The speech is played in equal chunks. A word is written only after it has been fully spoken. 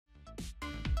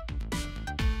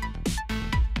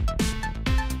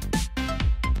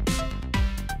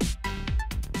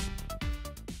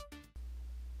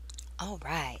All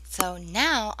right, so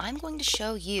now I'm going to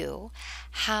show you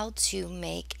how to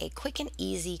make a quick and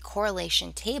easy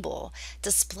correlation table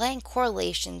displaying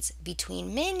correlations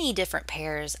between many different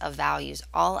pairs of values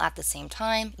all at the same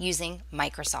time using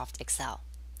Microsoft Excel.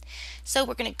 So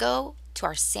we're going to go to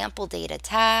our sample data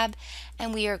tab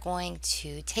and we are going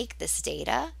to take this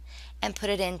data and put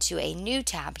it into a new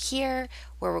tab here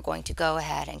where we're going to go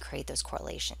ahead and create those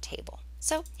correlation table.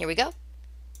 So here we go.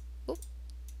 Oop,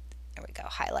 there we go,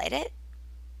 highlight it.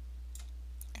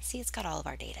 See, it's got all of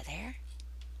our data there.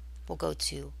 We'll go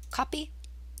to copy.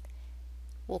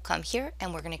 We'll come here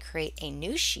and we're going to create a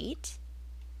new sheet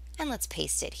and let's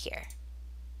paste it here.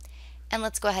 And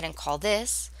let's go ahead and call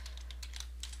this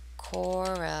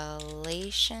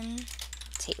correlation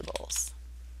tables.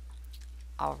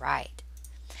 All right.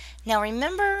 Now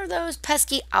remember those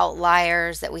pesky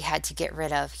outliers that we had to get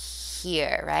rid of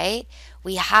here, right?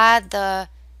 We had the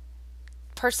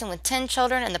person with 10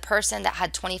 children and the person that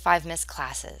had 25 missed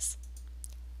classes.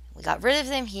 We got rid of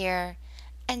them here,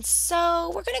 and so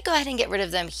we're going to go ahead and get rid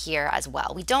of them here as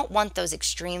well. We don't want those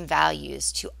extreme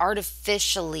values to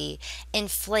artificially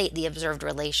inflate the observed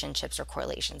relationships or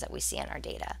correlations that we see in our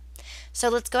data. So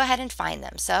let's go ahead and find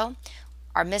them. So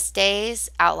our missed days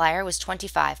outlier was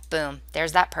 25. Boom,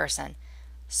 there's that person.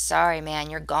 Sorry,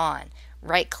 man, you're gone.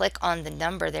 Right click on the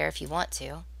number there if you want to,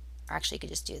 or actually you could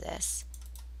just do this.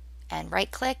 And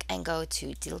right click and go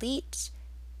to delete,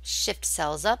 shift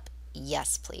cells up,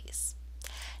 yes please.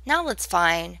 Now let's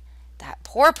find that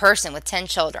poor person with 10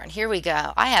 children. Here we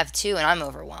go. I have 2 and I'm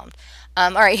overwhelmed.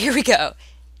 All right, here we go.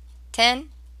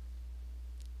 10.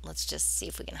 Let's just see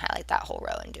if we can highlight that whole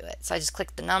row and do it. So I just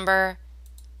click the number,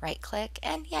 right click,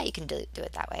 and yeah, you can do it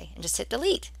that way. And just hit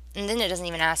delete. And then it doesn't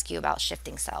even ask you about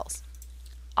shifting cells.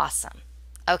 Awesome.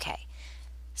 Okay,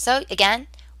 so again,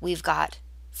 we've got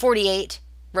 48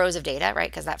 rows of data,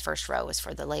 right? Because that first row was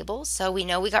for the labels. So we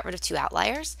know we got rid of 2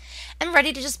 outliers and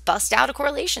ready to just bust out a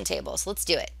correlation table. So let's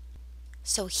do it.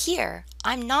 So here,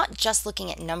 I'm not just looking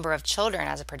at number of children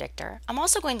as a predictor. I'm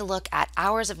also going to look at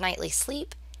hours of nightly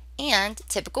sleep and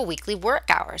typical weekly work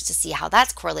hours to see how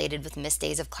that's correlated with missed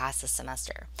days of class this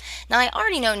semester. Now, I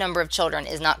already know number of children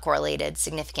is not correlated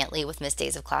significantly with missed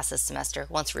days of class this semester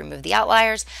once we remove the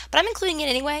outliers, but I'm including it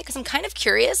anyway because I'm kind of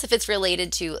curious if it's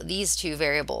related to these 2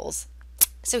 variables.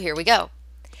 So here we go.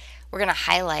 We're going to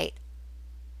highlight,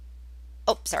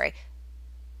 we're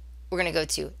going to go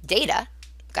to data,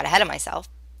 got ahead of myself,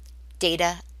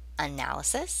 data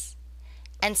analysis,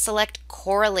 and select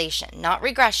correlation, not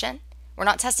regression. We're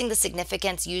not testing the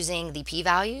significance using the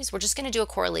p-values. We're just going to do a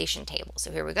correlation table.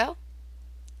 So here we go.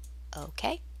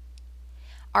 Okay.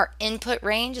 Our input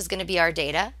range is going to be our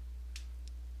data.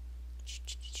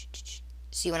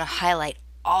 So you want to highlight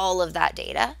all of that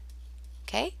data.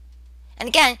 Okay. And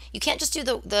again, you can't just do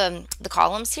the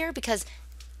columns here because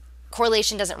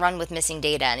correlation doesn't run with missing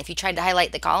data. And if you tried to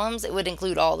highlight the columns, it would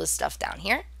include all this stuff down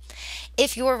here.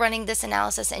 If you're running this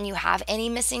analysis and you have any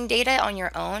missing data on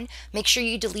your own, make sure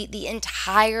you delete the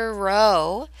entire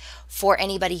row for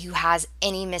anybody who has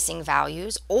any missing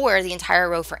values or the entire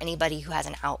row for anybody who has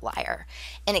an outlier.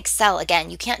 In Excel, again,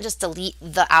 you can't just delete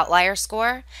the outlier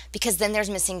score because then there's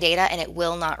missing data and it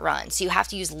will not run. So you have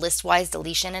to use list-wise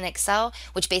deletion in Excel,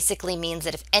 which basically means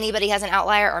that if anybody has an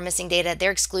outlier or missing data,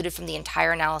 they're excluded from the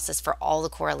entire analysis for all the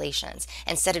correlations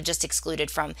instead of just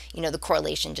excluded from, the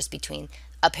correlation just between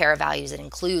a pair of values that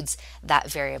includes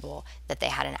that variable that they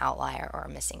had an outlier or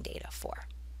missing data for.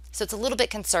 So it's a little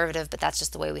bit conservative, but that's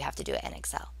just the way we have to do it in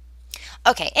Excel.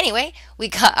 Okay, anyway, we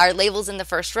got our labels in the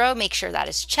first row. Make sure that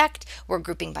is checked. We're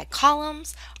grouping by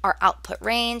columns. Our output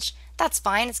range, that's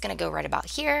fine. It's going to go right about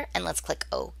here, and let's click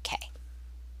OK.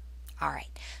 All right,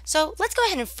 so let's go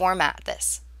ahead and format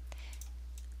this.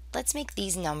 Let's make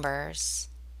these numbers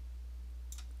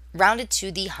rounded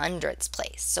to the hundredths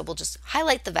place. So we'll just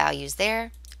highlight the values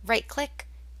there, right click,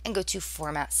 and go to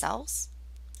Format Cells,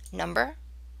 Number,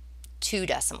 2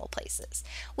 decimal places.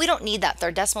 We don't need that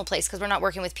 3rd decimal place because we're not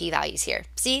working with p-values here.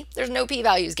 See, there's no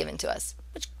p-values given to us,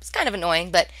 which is kind of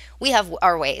annoying, but we have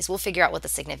our ways. We'll figure out what the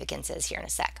significance is here in a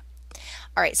sec.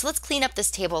 All right, so let's clean up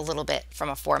this table a little bit from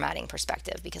a formatting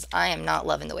perspective because I am not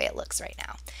loving the way it looks right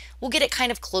now. We'll get it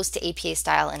kind of close to APA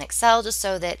style in Excel just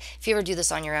so that if you ever do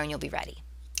this on your own, you'll be ready.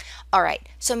 All right,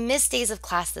 so missed days of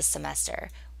class this semester.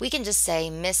 We can just say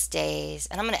missed days,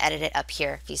 and I'm going to edit it up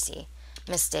here if you see,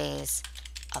 missed days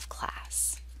of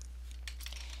class.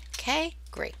 Okay,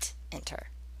 great, enter.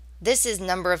 This is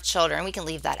number of children. We can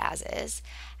leave that as is.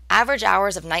 Average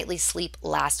hours of nightly sleep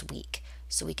last week.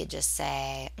 So we could just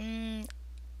say,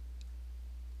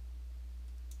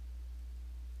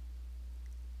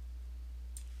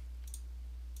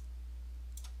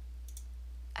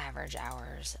 average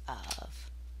hours of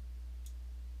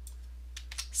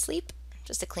sleep,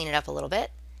 just to clean it up a little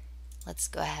bit. Let's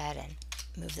go ahead and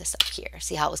move this up here.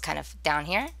 See how it was kind of down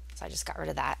here? So I just got rid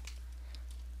of that.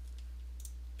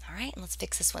 All right, and let's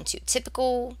fix this one too.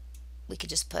 Typical, we could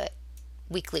just put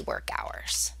weekly work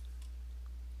hours.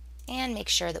 And make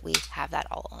sure that we have that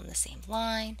all on the same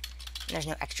line and there's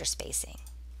no extra spacing.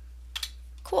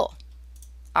 Cool.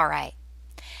 All right.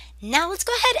 Now let's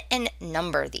go ahead and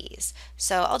number these.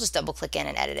 So I'll just double click in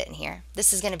and edit it in here.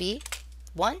 This is going to be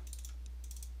 1,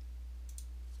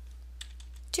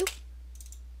 2,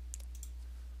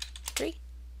 3,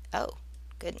 oh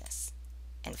goodness,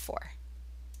 and 4.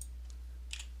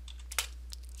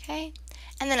 Okay,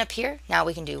 and then up here, now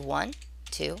we can do 1,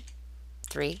 2,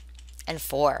 3, and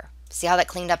 4. See how that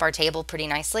cleaned up our table pretty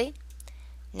nicely?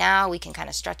 Now we can kind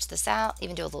of stretch this out,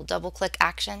 even do a little double click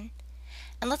action.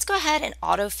 And let's go ahead and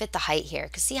auto fit the height here,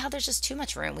 because see how there's just too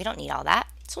much room. We don't need all that.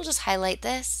 So we'll just highlight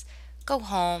this, go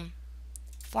home,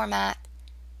 format,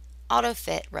 auto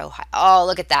fit row height. Oh,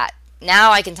 look at that.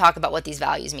 Now I can talk about what these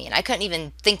values mean. I couldn't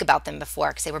even think about them before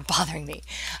because they were bothering me.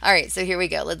 All right, so here we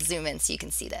go. Let's zoom in so you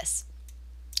can see this.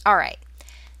 All right,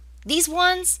 these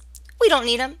ones, we don't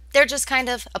need them. They're just kind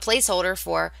of a placeholder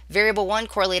for variable 1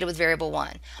 correlated with variable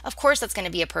 1. Of course, that's going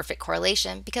to be a perfect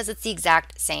correlation because it's the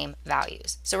exact same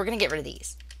values. So we're going to get rid of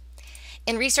these.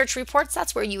 In research reports,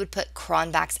 that's where you would put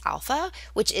Cronbach's alpha,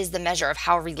 which is the measure of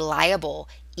how reliable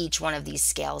each one of these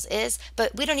scales is.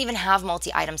 But we don't even have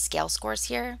multi-item scale scores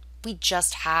here. We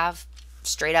just have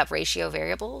straight up ratio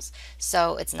variables.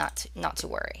 So it's not to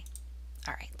worry.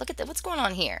 All right, look at that. What's going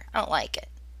on here? I don't like it.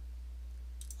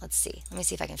 Let's see. Let me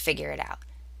see if I can figure it out.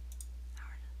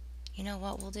 You know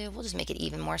what we'll do? We'll just make it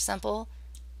even more simple.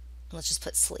 Let's just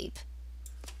put sleep.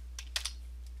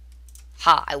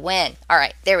 Ha, I win. All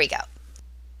right, there we go.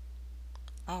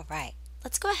 All right,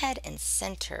 let's go ahead and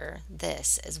center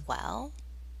this as well.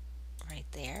 Right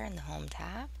there in the Home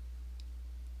tab.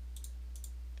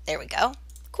 There we go.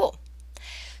 Cool.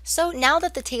 So now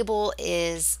that the table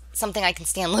is something I can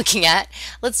stand looking at,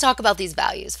 let's talk about these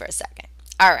values for a second.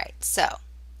 All right, so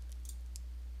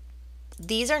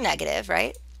these are negative,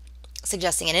 right?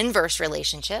 Suggesting an inverse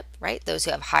relationship, right? Those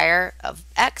who have higher of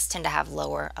X tend to have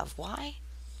lower of Y.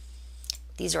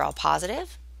 These are all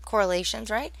positive correlations,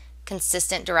 right?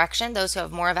 Consistent direction. Those who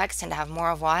have more of X tend to have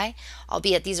more of Y,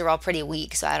 albeit these are all pretty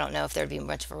weak, so I don't know if there'd be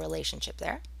much of a relationship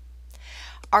there.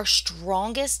 Our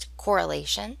strongest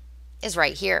correlation is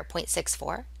right here,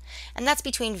 0.64, and that's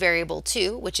between variable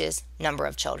 2, which is number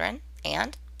of children,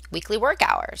 and weekly work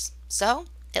hours. So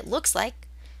it looks like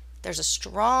there's a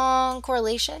strong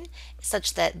correlation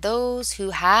such that those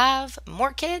who have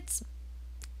more kids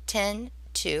tend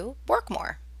to work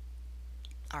more.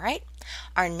 All right,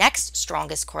 our next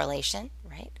strongest correlation,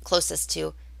 right, closest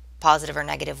to positive or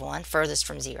negative 1, furthest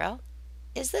from 0,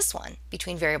 is this one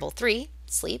between variable 3,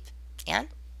 sleep, and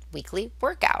weekly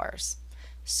work hours.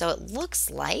 So it looks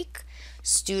like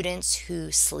students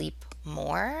who sleep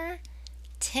more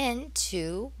tend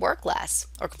to work less,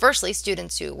 or conversely,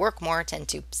 students who work more tend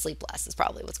to sleep less is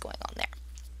probably what's going on there.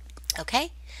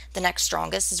 Okay, the next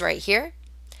strongest is right here,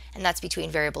 and that's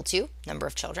between variable 2, number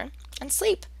of children, and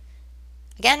sleep.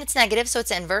 Again, it's negative, so it's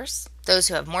inverse. Those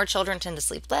who have more children tend to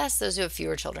sleep less. Those who have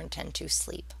fewer children tend to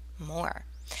sleep more.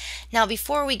 Now,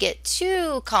 before we get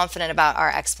too confident about our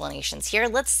explanations here,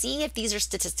 let's see if these are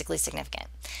statistically significant.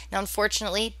 Now,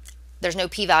 unfortunately, there's no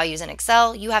p-values in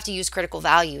Excel. You have to use critical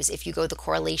values if you go the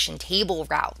correlation table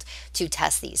route to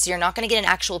test these. So you're not going to get an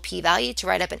actual p-value to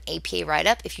write up an APA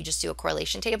write-up if you just do a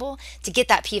correlation table. To get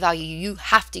that p-value, you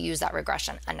have to use that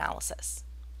regression analysis.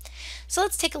 So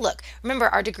let's take a look. Remember,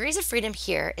 our degrees of freedom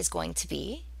here is going to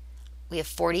be, we have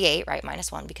 48, right,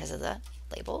 minus 1 because of the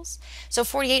labels. So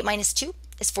 48 minus 2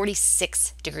 is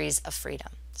 46 degrees of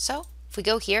freedom. So if we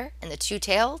go here in the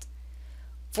two-tailed,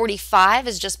 45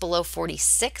 is just below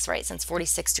 46, right, since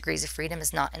 46 degrees of freedom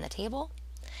is not in the table.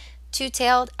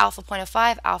 Two-tailed, alpha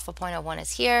 0.05, alpha 0.01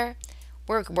 is here.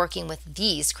 We're working with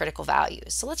these critical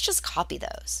values. So let's just copy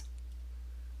those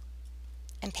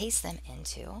and paste them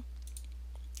into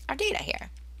our data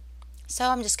here. So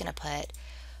I'm just going to put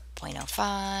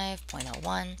 0.05,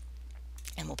 0.01,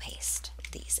 and we'll paste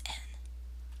these in.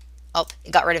 Oh,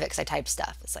 it got rid of it because I typed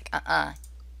stuff. It's like,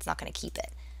 it's not going to keep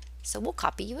it. So we'll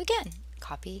copy you again.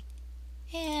 Copy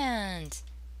and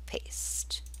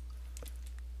paste.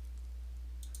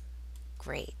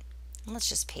 Great. And let's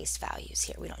just paste values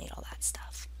here. We don't need all that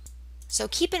stuff. So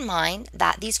keep in mind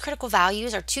that these critical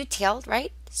values are two-tailed,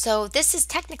 right? So this is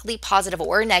technically positive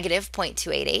or negative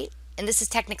 0.288. and this is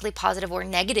technically positive or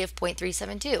negative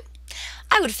 0.372.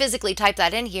 I would physically type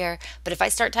that in here, but if I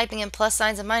start typing in plus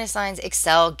signs and minus signs,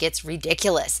 Excel gets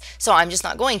ridiculous. So I'm just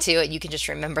not going to. You can just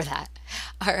remember that.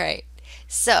 All right.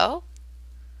 So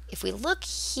if we look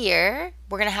here,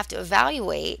 we're going to have to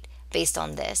evaluate based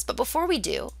on this. But before we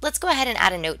do, let's go ahead and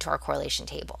add a note to our correlation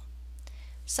table.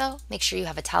 So make sure you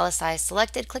have italicized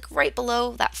selected. Click right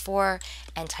below that 4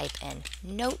 and type in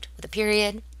note with a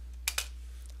period.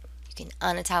 You can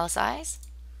unitalicize.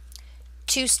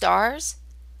 2 stars,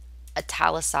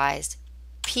 italicized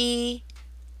P,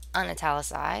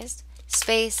 unitalicized,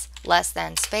 space, less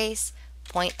than space,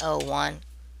 0.01,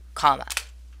 comma.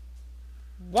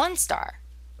 1 star,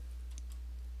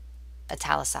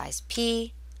 italicized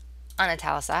P,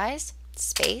 unitalicized,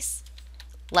 space,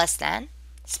 less than,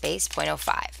 space,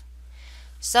 0.05.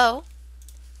 So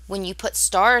when you put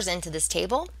stars into this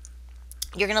table,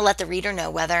 you're going to let the reader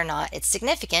know whether or not it's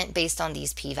significant based on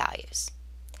these p-values.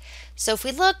 So if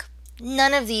we look,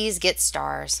 none of these get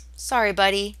stars. Sorry,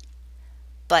 buddy.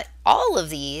 But all of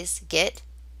these get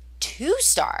 2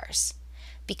 stars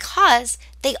because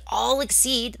they all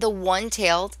exceed the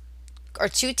one-tailed or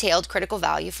two-tailed critical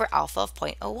value for alpha of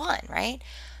 0.01, right?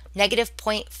 Negative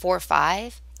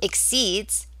 0.45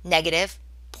 exceeds negative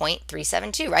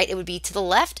 0.372, right? It would be to the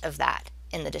left of that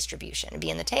in the distribution. It would be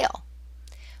in the tail.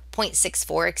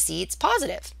 0.64 exceeds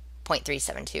positive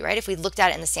 0.372, right? If we looked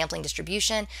at it in the sampling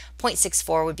distribution,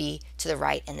 0.64 would be to the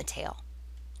right in the tail.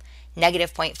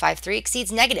 Negative 0.53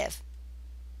 exceeds negative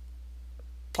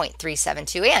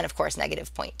 0.372, and of course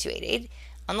negative 0.288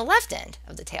 on the left end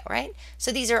of the tail, right?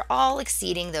 So these are all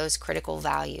exceeding those critical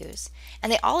values,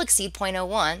 and they all exceed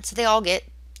 0.01, so they all get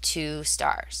 2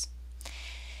 stars.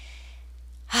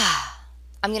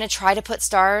 I'm going to try to put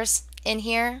stars in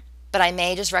here, but I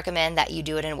may just recommend that you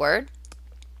do it in Word,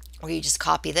 or you just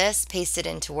copy this, paste it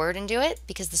into Word and do it,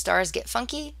 because the stars get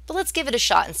funky. But let's give it a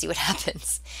shot and see what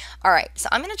happens. All right, so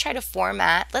I'm going to try to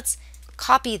format. Let's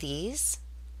copy these,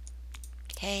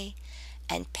 okay,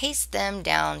 and paste them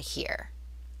down here.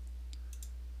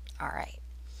 All right,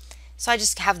 so I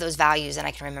just have those values and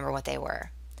I can remember what they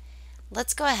were.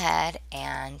 Let's go ahead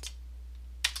and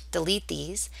delete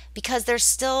these because there's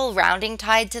still rounding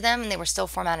tied to them and they were still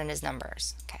formatted as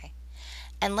numbers. Okay,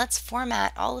 and let's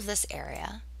format all of this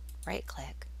area. Right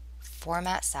click,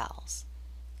 format cells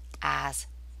as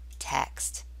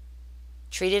text.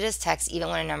 Treat it as text even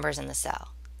when a number is in the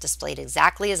cell. Displayed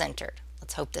exactly as entered.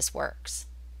 Let's hope this works.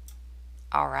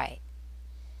 All right,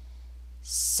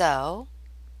 so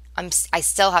I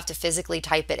still have to physically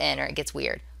type it in or it gets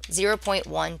weird.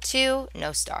 0.12,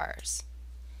 no stars.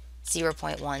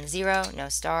 0.10, no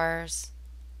stars.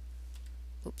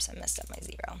 Oops, I messed up my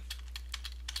 0.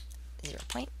 0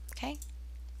 point, okay.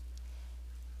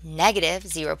 Negative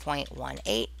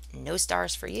 0.18, no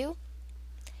stars for you.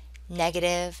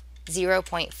 Negative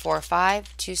 0.45,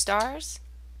 2 stars.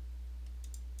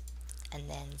 And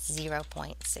then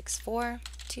 0.64,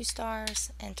 2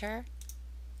 stars, enter.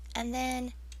 And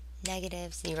then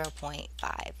negative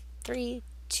 0.53,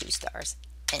 2 stars,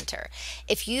 enter.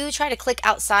 If you try to click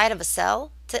outside of a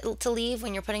cell to leave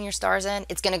when you're putting your stars in,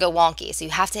 it's going to go wonky. So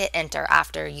you have to hit enter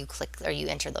after you click or you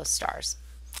enter those stars.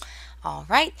 All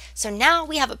right, so now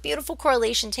we have a beautiful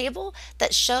correlation table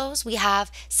that shows we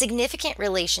have significant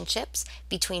relationships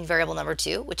between variable number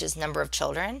 2, which is number of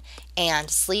children, and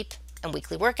sleep and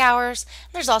weekly work hours.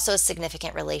 There's also a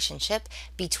significant relationship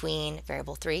between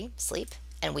variable 3, sleep,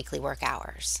 and weekly work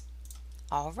hours.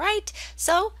 All right,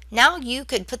 so now you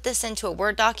could put this into a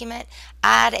Word document,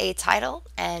 add a title,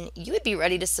 and you would be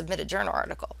ready to submit a journal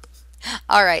article.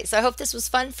 All right, so I hope this was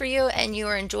fun for you and you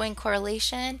are enjoying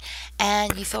correlation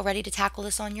and you feel ready to tackle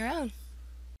this on your own.